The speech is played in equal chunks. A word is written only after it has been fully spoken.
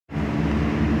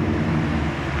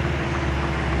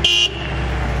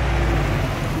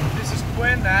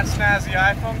That Snazzy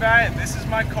iPhone guy, and this is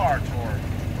my car tour.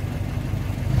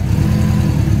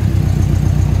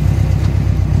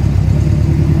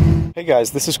 Hey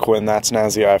guys, this is Quinn, That's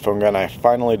Snazzy iPhone guy, and I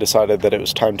finally decided that it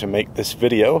was time to make this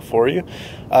video for you.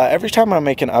 Every time I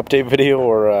make an update video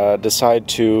or decide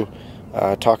to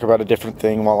talk about a different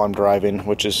thing while I'm driving,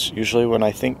 which is usually when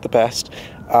I think the best,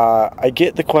 I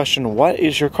get the question, what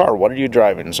is your car? What are you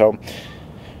driving? So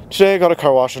today I got a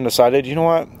car wash and decided, you know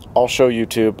what, I'll show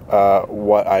YouTube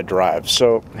what I drive.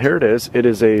 So here it is. It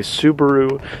is a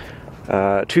Subaru,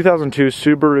 2002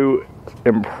 Subaru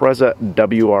Impreza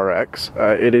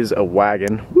WRX. It is a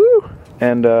wagon. Woo!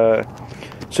 And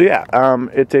so yeah,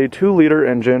 it's a 2-liter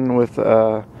engine with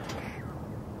a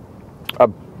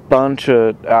bunch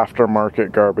of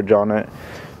aftermarket garbage on it.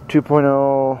 2.0,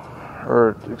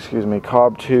 or excuse me,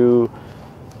 Cobb 2,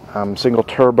 single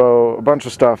turbo, a bunch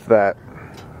of stuff that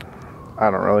I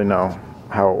don't really know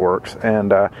how it works.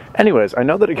 And anyways, I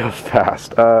know that it goes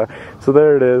fast. So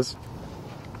there it is.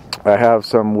 I have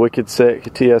some wicked sick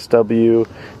TSW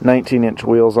 19-inch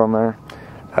wheels on there.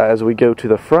 As we go to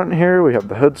the front here, we have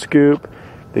the hood scoop,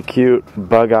 the cute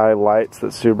bug eye lights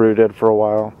that Subaru did for a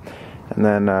while. And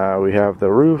then we have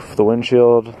the roof, the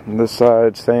windshield, and this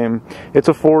side, same. It's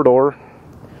a 4-door,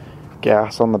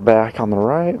 gas on the back on the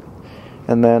right.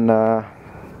 And then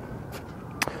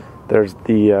there's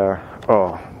the,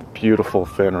 oh, beautiful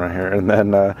fin right here. And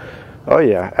then, oh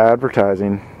yeah,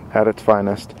 advertising at its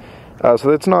finest.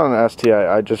 So it's not an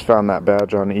STI. I just found that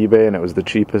badge on eBay and it was the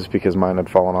cheapest because mine had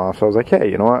fallen off. So I was like, hey,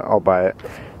 you know what? I'll buy it.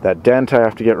 That dent I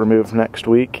have to get removed next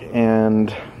week.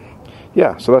 And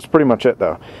yeah, so that's pretty much it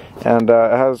though. And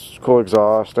it has cool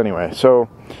exhaust. Anyway, so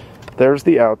there's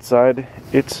the outside.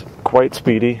 It's quite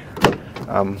speedy.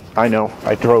 I know,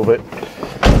 I drove it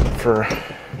for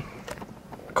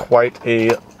quite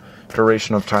a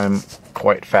duration of time,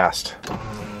 quite fast.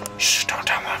 Shh, don't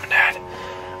tell Mom and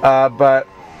Dad. But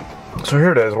so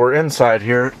here it is, we're inside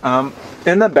here.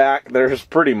 In the back, there's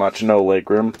pretty much no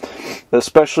legroom,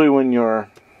 especially when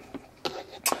you're,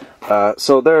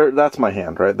 so there, that's my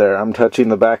hand right there. I'm touching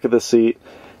the back of the seat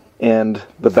and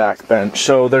the back bench.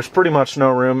 So there's pretty much no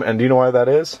room, and do you know why that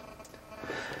is?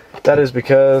 That is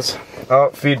because, oh,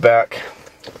 feedback.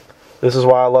 This is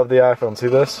why I love the iPhone. See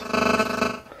this?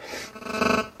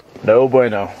 No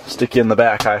bueno. Stick you in the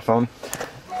back, iPhone.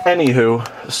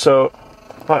 Anywho, so,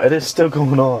 wow, it is still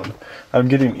going on. I'm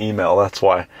getting email, that's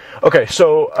why. Okay,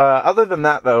 so other than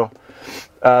that though,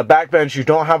 backbench, you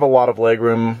don't have a lot of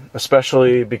legroom,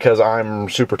 especially because I'm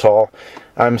super tall.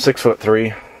 I'm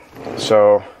 6'3",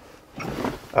 so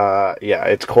yeah,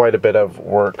 it's quite a bit of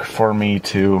work for me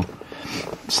to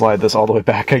slide this all the way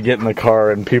back. I get in the car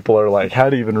and people are like,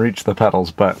 how do you even reach the pedals?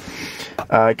 But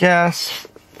gas,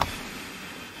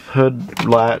 hood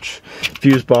latch,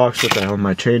 fuse box, which I own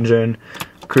my change in,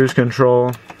 cruise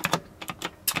control,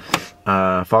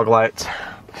 fog lights,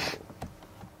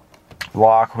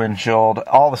 lock, windshield,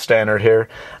 all the standard here.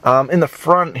 In the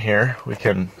front here, we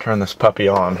can turn this puppy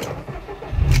on.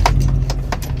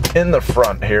 In the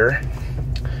front here,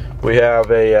 we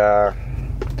have a,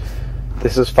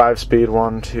 this is 5-speed,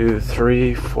 1, 2,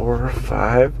 3, 4,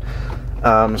 5.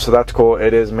 So that's cool.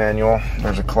 It is manual.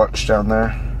 There's a clutch down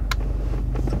there.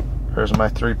 There's my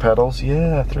 3 pedals.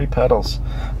 Yeah, 3 pedals.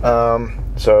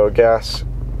 So gas,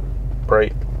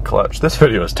 brake, clutch. This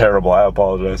video is terrible, I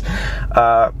apologize.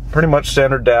 Pretty much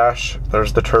standard dash.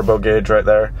 There's the turbo gauge right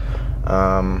there.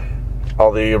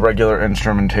 All the regular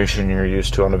instrumentation you're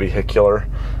used to on a vehicular.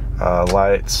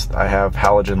 Lights, I have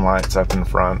halogen lights up in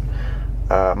front.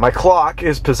 My clock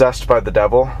is possessed by the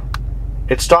devil.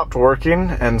 It stopped working,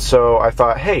 and so I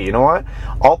thought, hey, you know what?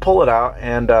 I'll pull it out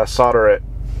and solder it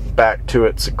back to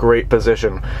its great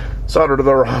position. Soldered to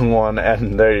the wrong one,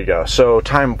 and there you go. So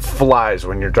time flies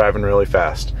when you're driving really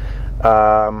fast.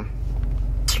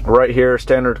 Right here,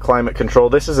 standard climate control.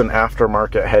 This is an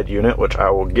aftermarket head unit, which I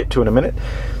will get to in a minute.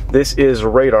 This is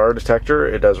radar detector.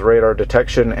 It does radar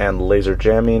detection and laser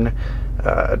jamming.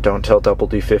 Don't tell Double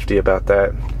D50 about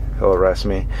that. He'll arrest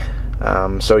me.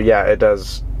 So yeah, it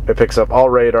does. It picks up all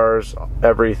radars,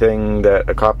 everything that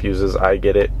a cop uses. I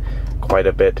get it quite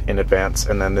a bit in advance.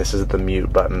 And then this is the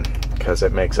mute button, because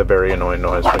it makes a very annoying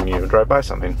noise when you drive by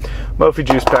something. Mophie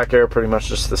juice pack air, pretty much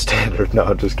just the standard. No,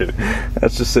 I'm just kidding.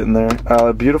 That's just sitting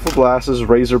there. Beautiful glasses,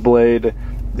 razor blade.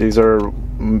 These are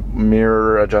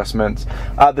mirror adjustments.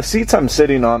 The seats I'm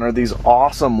sitting on are these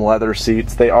awesome leather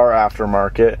seats. They are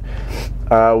aftermarket.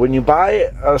 When you buy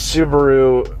a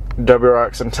Subaru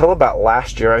WRX, until about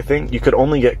last year, I think, you could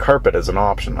only get carpet as an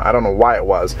option. I don't know why it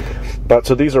was. But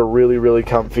so these are really, really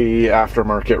comfy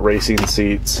aftermarket racing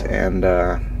seats. And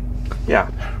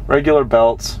yeah, regular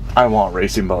belts. I want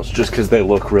racing belts just because they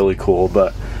look really cool,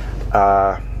 but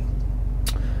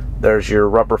there's your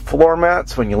rubber floor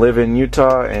mats when you live in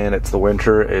Utah and it's the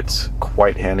winter. It's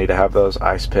quite handy to have those.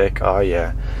 Ice pick, oh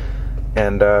yeah.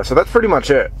 And so that's pretty much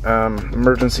it.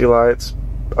 Emergency lights.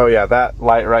 Oh yeah, that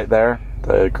light right there,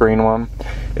 the green one,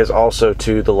 is also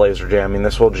to the laser jamming.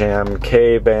 This will jam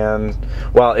K-band.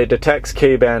 Well, it detects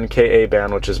K-band,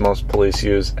 Ka-band, which is most police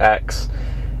use, X,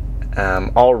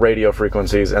 all radio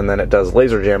frequencies, and then it does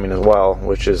laser jamming as well,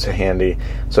 which is handy.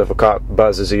 So if a cop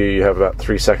buzzes you, you have about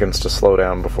 3 seconds to slow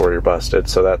down before you're busted,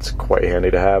 so that's quite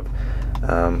handy to have.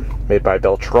 Made by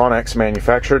Beltronics,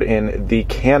 manufactured in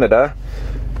Canada.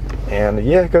 And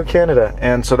yeah, go Canada.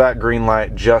 And so that green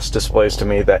light just displays to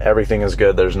me that everything is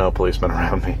good. There's no policeman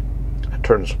around me. It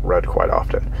turns red quite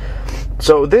often.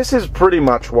 So this is pretty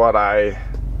much what I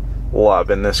love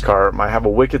in this car. I have a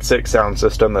wicked sick sound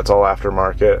system that's all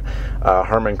aftermarket.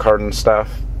 Harman Kardon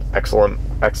stuff. Excellent,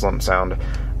 excellent sound.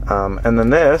 And then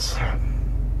this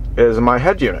is my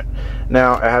head unit.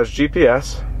 Now it has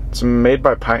GPS. It's made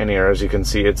by Pioneer, as you can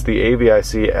see. It's the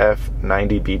AVIC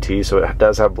F90BT, so it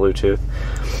does have Bluetooth.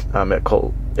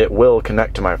 It will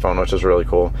connect to my phone, which is really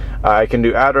cool. I can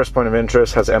do address, point of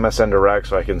interest, has MSN Direct,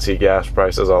 so I can see gas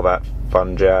prices, all that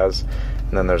fun jazz.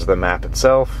 And then there's the map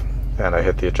itself, and I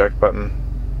hit the eject button,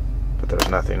 but there's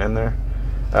nothing in there.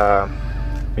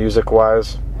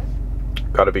 Music-wise,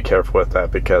 got to be careful with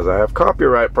that because I have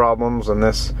copyright problems in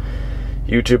this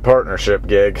YouTube partnership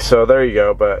gig. So there you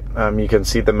go, but you can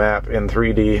see the map in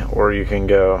 3D, or you can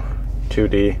go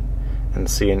 2D and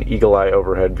see an eagle-eye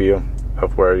overhead view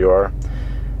of where you are.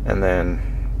 And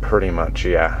then pretty much,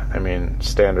 yeah, I mean,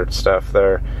 standard stuff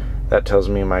there. That tells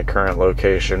me my current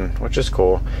location, which is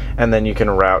cool. And then you can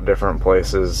route different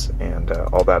places and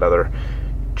all that other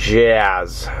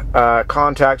jazz.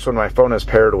 Contacts when my phone is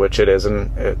paired, which it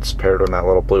isn't. It's paired when that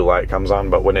little blue light comes on,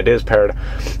 but when it is paired,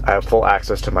 I have full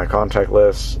access to my contact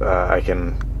list. I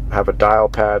can have a dial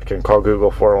pad, can call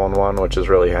Google 411, which is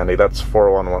really handy. That's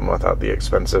 411 without the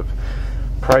expensive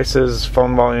prices.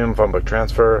 Phone volume, phone book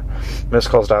transfer, missed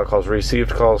calls, dial calls,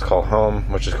 received calls, call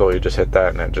home, which is cool. You just hit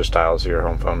that and it just dials your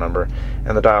home phone number.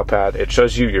 And the dial pad, it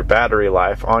shows you your battery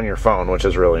life on your phone, which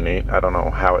is really neat. I don't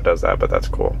know how it does that, but that's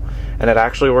cool. And it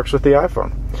actually works with the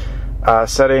iPhone.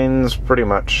 Settings, pretty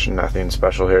much nothing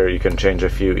special here. You can change a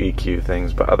few EQ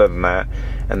things, but other than that,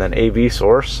 and then AV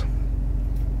source,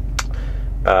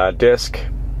 disc,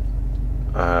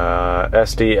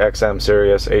 SD, XM,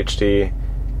 Sirius, HD,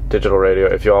 digital radio.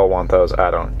 If you all want those, I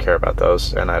don't care about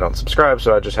those, and I don't subscribe,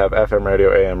 so I just have FM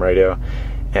radio, AM radio,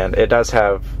 and it does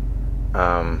have,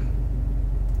 yeah,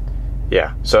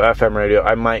 so FM radio.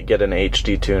 I might get an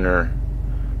HD tuner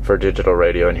for digital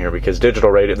radio in here, because digital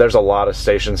radio, there's a lot of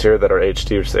stations here that are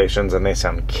HD stations, and they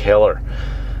sound killer.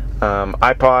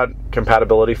 iPod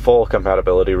compatibility, full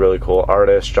compatibility, really cool.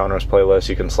 Artists, genres, playlists,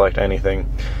 you can select anything.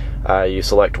 You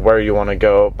select where you want to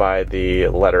go by the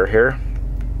letter here.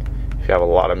 If you have a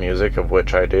lot of music, of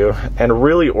which I do, and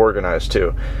really organized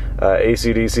too.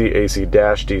 AC/DC,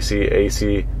 AC-DC,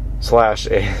 AC/A.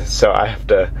 So I have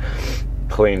to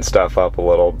clean stuff up a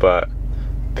little, but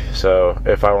so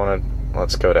if I want to,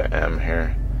 let's go to M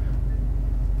here.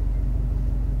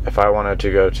 If I wanted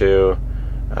to go to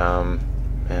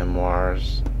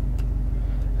memoirs,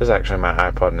 there's actually my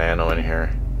iPod Nano in here.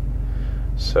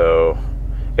 So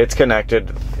it's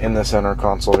connected in the center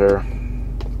console here.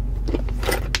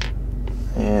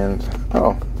 And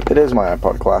oh, it is my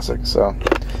iPod Classic. So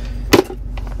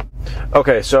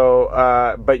okay, so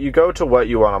but you go to what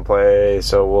you want to play.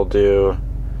 So we'll do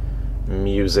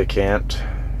Musicant.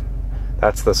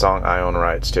 That's the song I own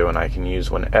rights to, and I can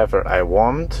use whenever I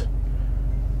want.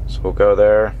 So we'll go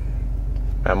there.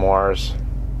 Memoirs.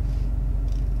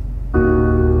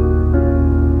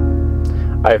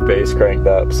 I have bass cranked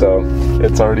up, so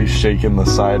it's already shaking the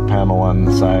side panel on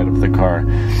the side of the car.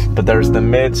 But there's the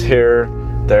mids here.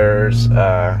 There's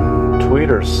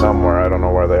tweeters somewhere. I don't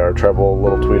know where they are. Treble,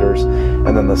 little tweeters.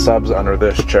 And then the subs under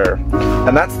this chair.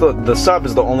 And that's the sub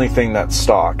is the only thing that's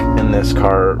stock in this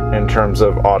car in terms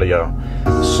of audio.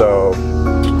 So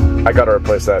I gotta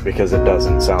replace that because it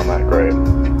doesn't sound that great.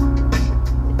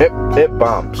 It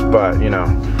bumps, but you know.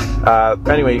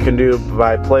 Anyway, you can do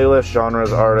by playlist,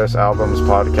 genres, artists, albums,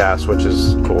 podcasts, which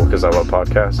is cool because I love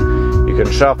podcasts. You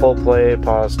can shuffle, play,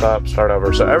 pause, stop, start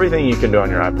over. So everything you can do on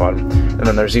your iPod. And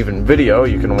then there's even video.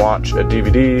 You can watch a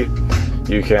DVD.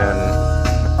 You can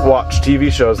watch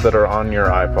TV shows that are on your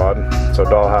iPod. So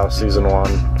Dollhouse Season 1.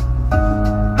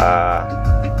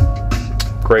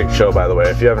 Great show, by the way.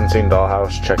 If you haven't seen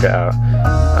Dollhouse, check it out.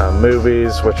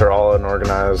 Movies, which are all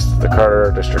unorganized. The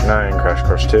Carter, District 9, Crash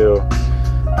Course 2.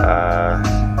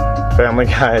 Family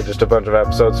Guy, just a bunch of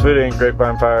episodes, Food Inc.,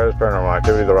 Grapevine Fires, Paranormal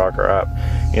Activity, The Rocker Up,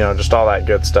 you know, just all that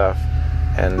good stuff.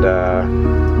 And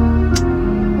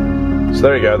so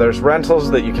there you go. There's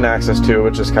rentals that you can access to,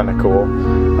 which is kind of cool.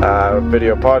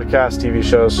 Video podcasts, TV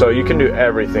shows, so you can do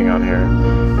everything on here.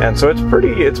 And so it's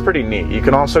pretty neat. You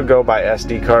can also go by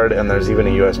SD card, and there's even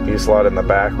a USB slot in the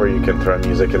back where you can throw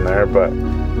music in there, but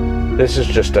this is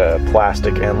just a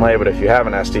plastic inlay. But if you have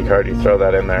an SD card, you throw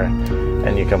that in there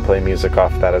and you can play music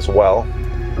off that as well.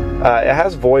 It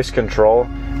has voice control,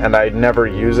 and I never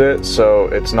use it, so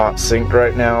it's not synced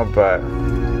right now, but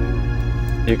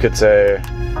you could say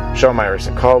show my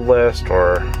recent call list,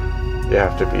 or you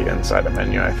have to be inside a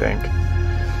menu, I think.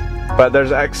 But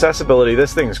there's accessibility.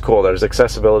 This thing's cool. There's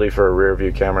accessibility for a rear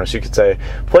view camera, so you could say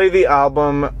play the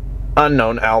album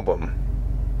unknown album.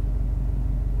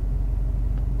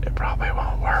 It probably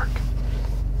won't work.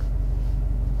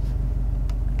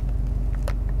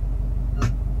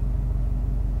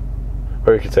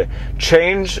 Or you could say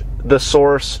change the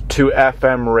source to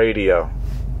FM radio.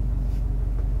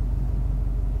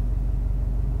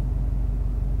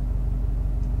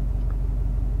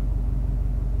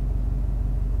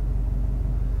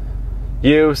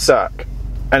 You suck.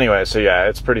 Anyway, so yeah,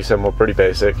 it's pretty simple, pretty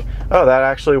basic. Oh, that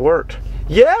actually worked.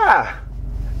 Yeah!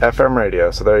 FM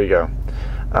radio, so there you go.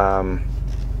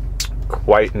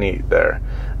 Quite neat there.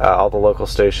 All the local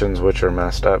stations, which are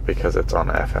messed up because it's on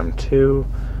FM2.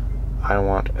 I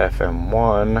want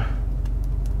FM1.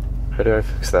 How do I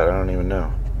fix that? I don't even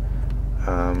know.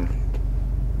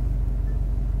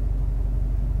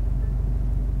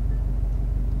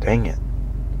 Dang it.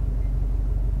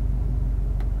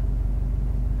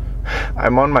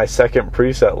 I'm on my second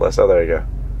preset list. Oh, there you go.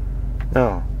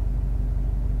 No.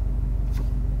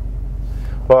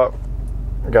 Well,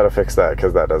 I gotta fix that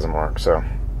because that doesn't work, so.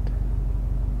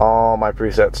 All my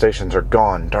preset stations are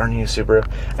gone. Darn you, Subaru.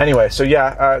 Anyway, so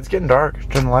yeah, it's getting dark.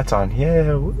 Turn the lights on.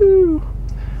 Yeah, woo!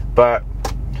 But,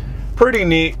 pretty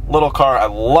neat little car. I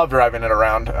love driving it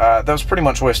around. That was pretty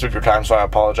much a waste of your time, so I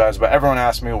apologize. But everyone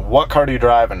asks me, what car do you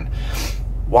drive and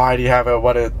why do you have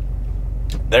it?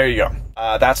 There you go.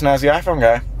 That's Snazzy iPhone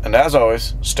Guy. And as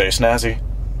always, stay snazzy.